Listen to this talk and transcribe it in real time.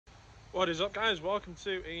What is up, guys? Welcome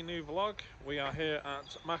to a new vlog. We are here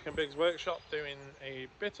at Mac and Big's workshop doing a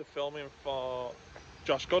bit of filming for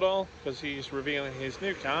Josh Goodall because he's revealing his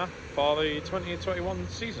new car for the 2021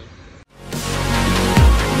 season.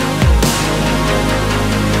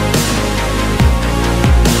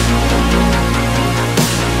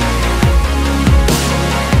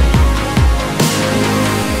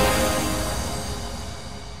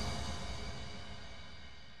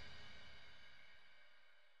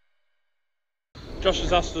 Josh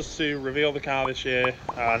has asked us to reveal the car this year,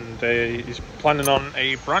 and he's planning on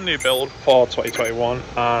a brand new build for 2021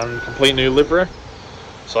 and complete new livery.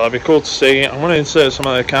 So it'll be cool to see. I'm going to insert some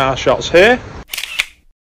of the car shots here.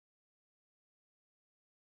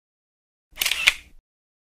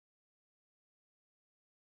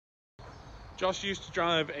 Josh used to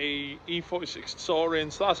drive a E46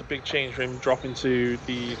 Touring, so that's a big change for him dropping to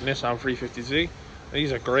the Nissan 350Z.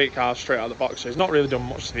 These are great cars straight out of the box, so he's not really done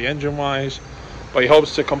much to the engine wise. But he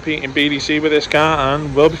hopes to compete in BDC with this car,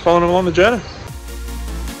 and we'll be following him on the journey.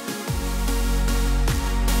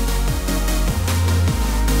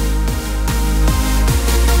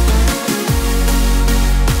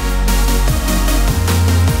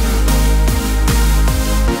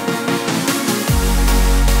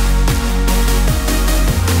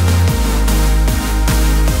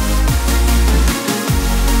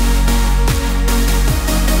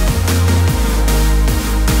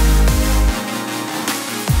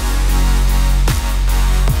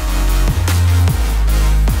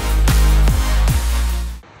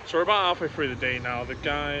 So we're about halfway through the day now. The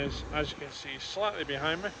guys, as you can see slightly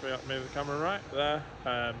behind me, if we move the camera right there,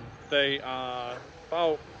 they are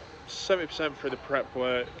about 70% through the prep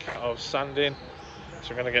work of sanding. So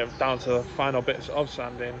we're going to get down to the final bits of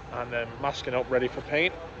sanding and then masking up ready for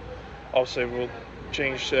paint. Obviously we'll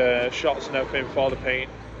change shots and everything for the paint.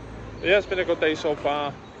 But yeah, it's been a good day so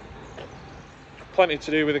far. Plenty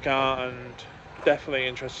to do with the car, and definitely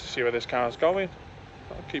interested to see where this car is going.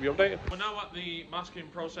 I'll keep you updated. We're now at the masking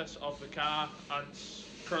process of the car, and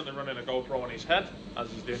currently running a GoPro on his head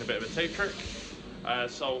as he's doing a bit of a tape trick.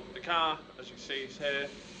 So the car, as you see, is here.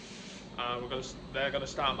 They're going to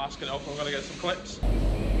start masking it up. I'm going to get some clips.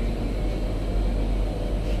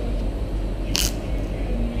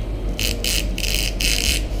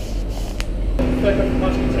 Take up the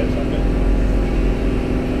masking tips, I think.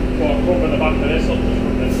 Well, I'll cover the back of this up just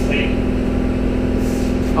from this seat.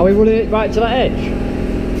 Are we running it right to that edge?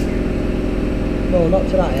 No, not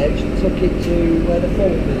to that edge. Took it to where the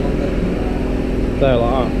fold is on there. There,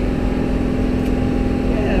 like that?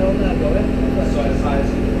 Yeah, on there, got it. So it's high as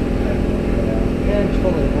Yeah, just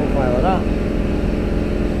follow the profile of that.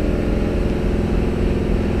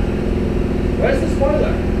 Where's the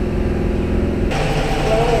spoiler?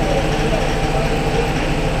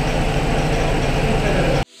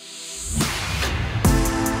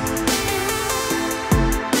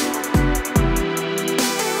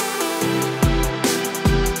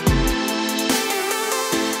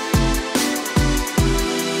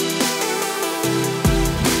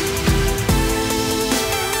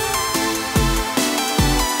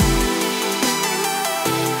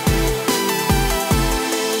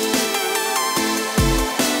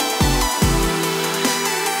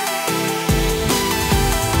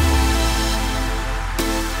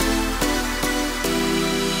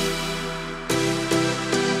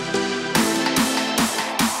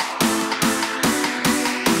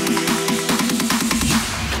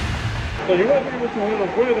 So you won't be able to hear a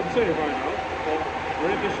word I'm saying right now, but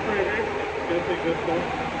we're in this straight in. It's going to take this one.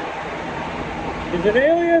 He's an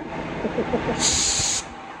alien!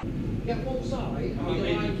 Get one side, and we'll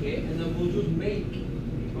like it, and then we'll just make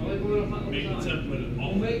Make the template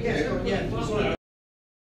We'll make it.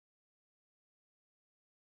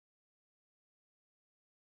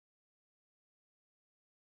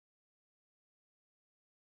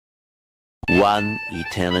 One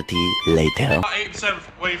eternity later. About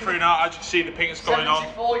 8% way through now, as you can see the paint's going on.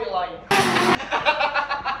 74 you like.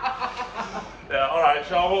 Yeah, alright,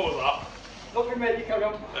 Sean, what was that? Nothing, mate, you carry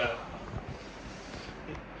on. Yeah.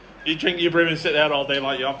 You drink your brew and sit there all day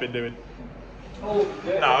like you have been doing. Oh,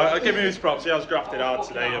 yeah. No, I'll give him his props, he has grafted hard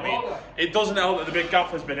today. I mean, it doesn't help that the big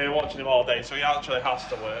gaffer's been here watching him all day, so he actually has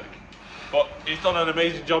to work. But he's done an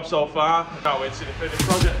amazing job so far. I can't wait to see the finished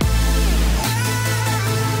project.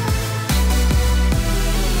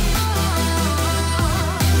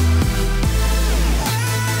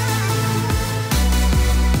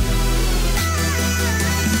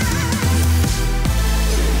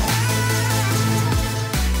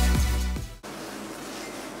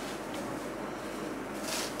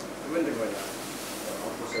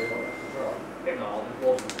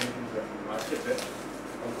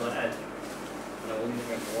 flathead. And I wonder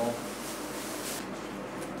if it was.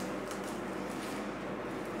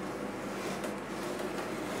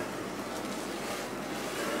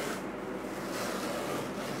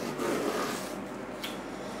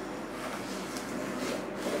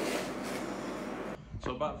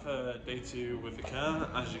 So back for day 2 with the car.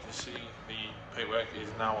 As you can see, the paintwork is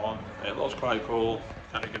now on. It looks quite cool,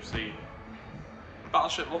 kind of gives the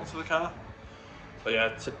battleship look to the car. But yeah,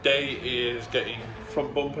 today is getting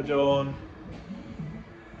front bumper done,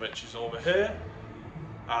 which is over here,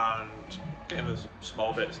 and getting the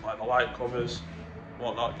small bits like the light covers,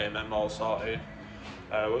 whatnot, getting them all sorted.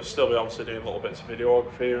 We'll still be obviously doing little bits of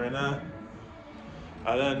videography here and there.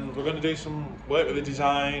 And then we're going to do some work with the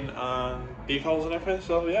design and decals and everything,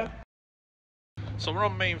 so yeah. So we're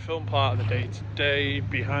on main film part of the day today.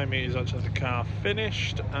 Behind me is actually the car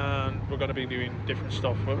finished, and we're going to be doing different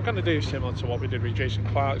stuff. We're going to do similar to what we did with Jason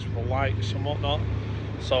Clark's with the lights and whatnot.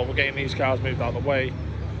 So we're getting these cars moved out of the way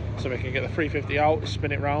so we can get the 350 out,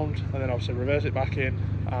 spin it round, and then obviously reverse it back in,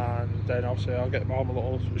 and then obviously I'll get all my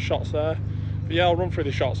little shots there. But yeah, I'll run through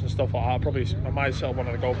the shots and stuff like that. I might set up one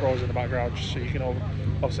of the GoPros in the background just so you can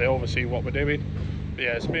obviously oversee what we're doing. But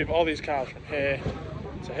yeah, let's move all these cars from here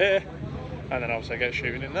to here, and then obviously get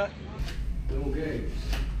shooting in there. Little games.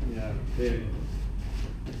 Yeah, big.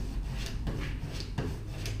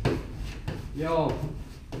 Yo.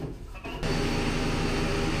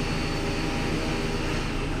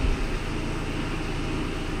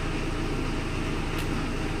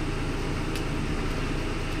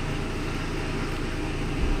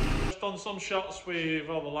 Done some shots with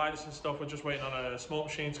all the lights and stuff. We're just waiting on a smoke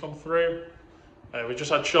machine to come through. We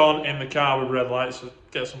just had Sean in the car with red lights, so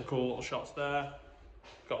get some cool little shots there.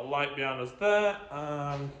 Got a light behind us there,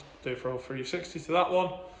 and do for a 360 to that one.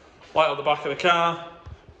 Light on the back of the car.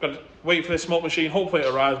 Got to wait for the smoke machine, hopefully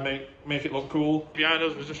it arrives, make it look cool. Behind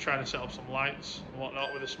us, we're just trying to set up some lights and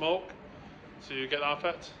whatnot with the smoke, so you get that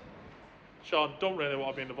effect. Sean, don't really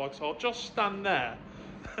want to be in the vlog, so just stand there.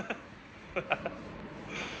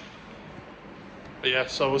 But yeah,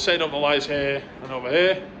 so we're setting up the lights here and over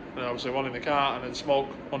here, and obviously one in the car, and then smoke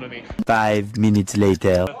underneath. 5 minutes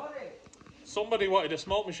later. Somebody wanted a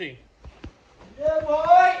smoke machine. Yeah,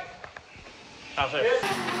 boy! That's it.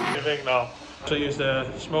 You think no? So I used the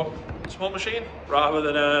smoke machine rather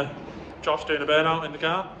than Josh doing a burnout in the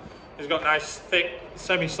car. He's got nice thick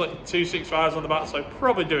semi-slick 265s on the back, so I'd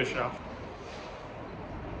probably do a shaft.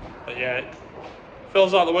 But yeah, it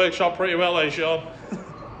fills out the workshop pretty well, eh, Sean?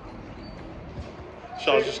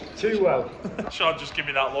 Sean just too well. Sean just give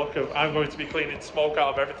me that look of I'm going to be cleaning smoke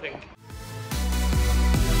out of everything.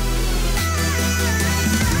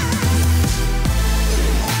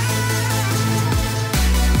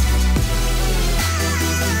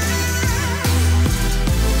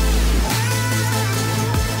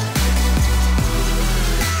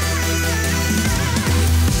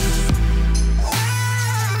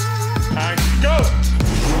 And go!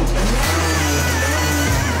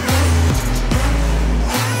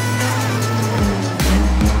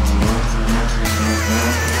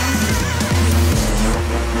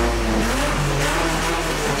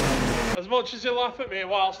 As much as they laugh at me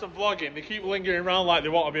whilst I'm vlogging, they keep lingering around like they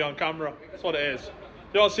want to be on camera. That's what it is.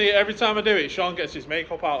 You don't see it every time I do it, Sean gets his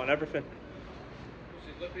makeup out and everything.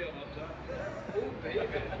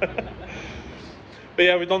 But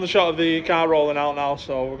yeah, we've done the shot of the car rolling out now,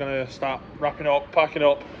 so we're going to start wrapping up, packing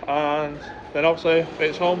up, and then obviously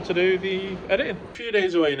it's home to do the editing. A few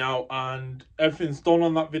days away now, and everything's done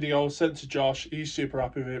on that video, sent to Josh. He's super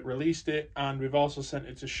happy with it, released it, and we've also sent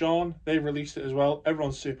it to Sean. They released it as well.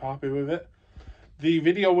 Everyone's super happy with it. The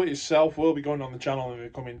video itself will be going on the channel in the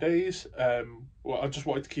coming days. Well, I just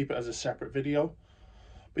wanted to keep it as a separate video.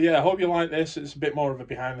 But yeah, I hope you like this. It's a bit more of a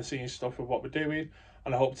behind the scenes stuff of what we're doing,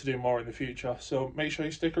 and I hope to do more in the future. So make sure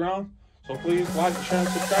you stick around. So please like, share, and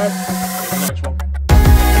subscribe. See you in the next one.